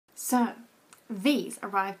So, these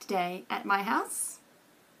arrived today at my house.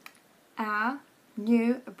 Our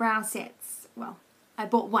new brow sets. Well, I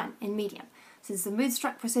bought one in medium. So this is the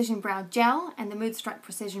Moodstruck Precision Brow Gel and the Moodstruck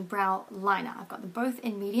Precision Brow Liner. I've got them both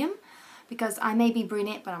in medium because I may be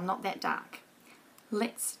brunette, but I'm not that dark.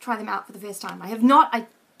 Let's try them out for the first time. I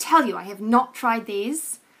tell you, I have not tried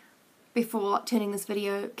these before turning this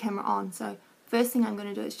video camera on. So first thing I'm going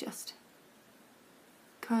to do is just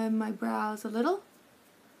comb my brows a little.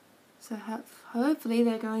 So hopefully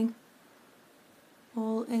they're going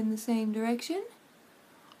all in the same direction.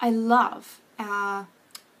 I love our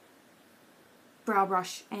brow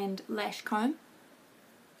brush and lash comb.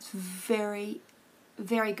 It's very,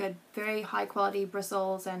 very good. Very high quality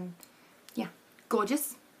bristles and yeah,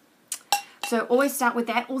 gorgeous. So always start with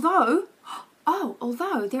that. Although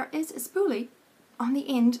there is a spoolie on the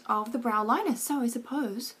end of the brow liner. So I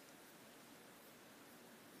suppose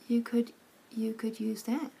you could use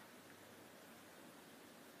that.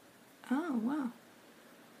 Oh, wow.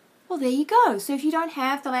 Well, there you go. So if you don't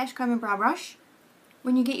have the lash comb and brow brush,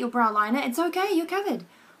 when you get your brow liner, it's okay, you're covered.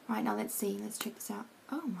 Right, now let's see. Let's check this out.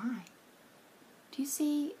 Oh my. Do you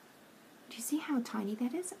see how tiny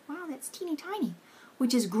that is? Wow, that's teeny tiny.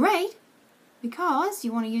 Which is great because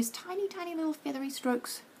you want to use tiny, tiny little feathery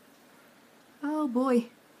strokes. Oh boy.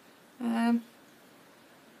 Oh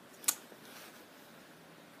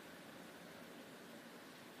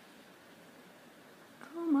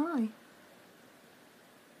my.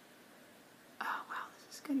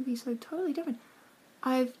 Going to be so totally different.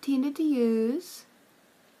 I've tended to use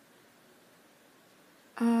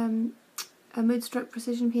a Moodstruck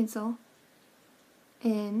Precision pencil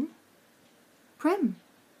in Prim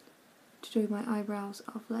to do my eyebrows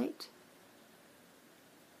of late.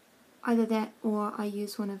 Either that or I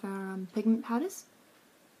use one of our pigment powders.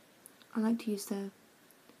 I like to use the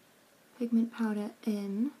pigment powder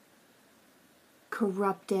in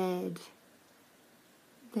Corrupted.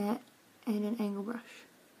 That and an angle brush.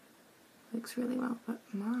 Works really well, but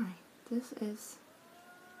my, this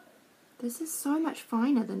is so much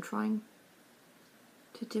finer than trying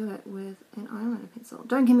to do it with an eyeliner pencil.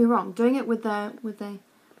 Don't get me wrong, doing it with the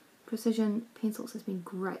precision pencils has been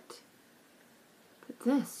great. But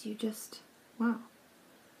this, wow.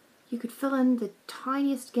 You could fill in the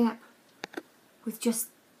tiniest gap with just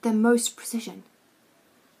the most precision.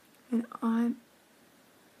 And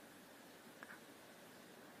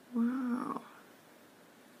wow.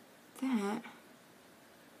 That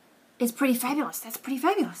is pretty fabulous. That's pretty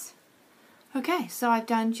fabulous. Okay, so I've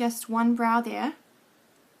done just one brow there.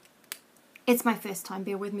 It's my first time,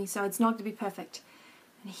 bear with me, so it's not going to be perfect.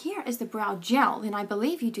 And here is the brow gel, and I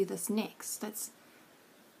believe you do this next.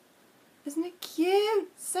 Isn't it cute?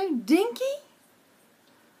 So dinky.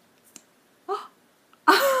 Oh,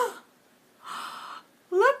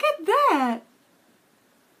 look at that.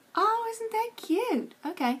 Oh, isn't that cute?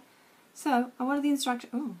 Okay, so what are the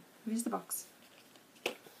instructions? Oh, here's the box.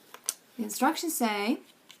 The instructions say,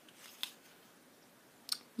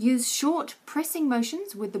 use short pressing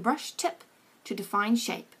motions with the brush tip to define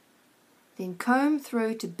shape. Then comb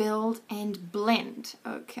through to build and blend.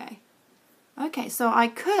 Okay. Okay, so I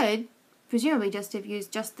could presumably just have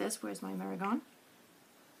used just this. Where's my mirror gone?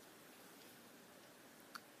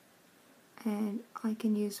 And I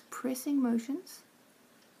can use pressing motions.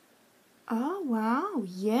 Oh, wow,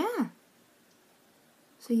 yeah.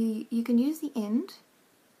 So you can use the end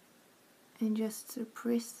and just sort of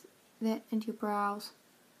press that into your brows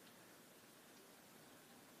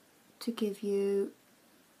to give you,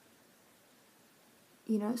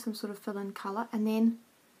 some sort of fill-in colour. And then,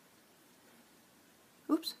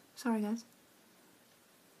 oops, sorry guys.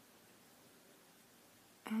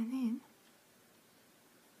 And then,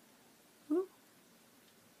 ooh.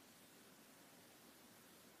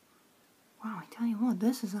 Wow, I tell you what,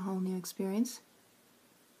 this is a whole new experience.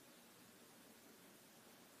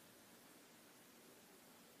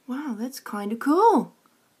 Wow, that's kind of cool.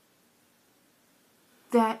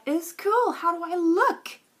 That is cool. How do I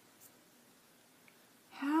look?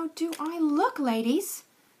 How do I look, ladies?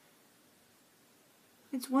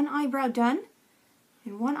 It's one eyebrow done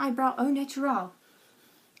and one eyebrow au naturel.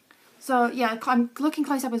 So yeah, I'm looking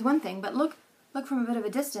close up is one thing, but look from a bit of a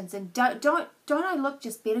distance, and don't I look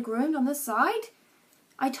just better groomed on this side?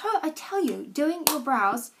 I tell you, doing your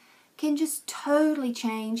brows can just totally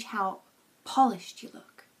change how polished you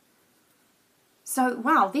look. So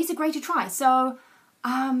wow, these are great to try. So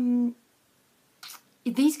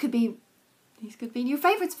these could be new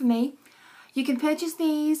favorites for me. You can purchase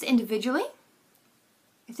these individually.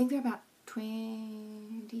 I think they're about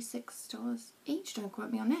 $26 each. Don't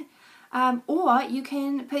quote me on that. Or you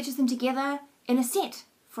can purchase them together in a set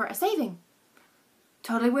for a saving.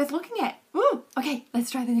 Totally worth looking at. Ooh, okay, let's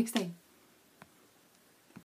try the next thing.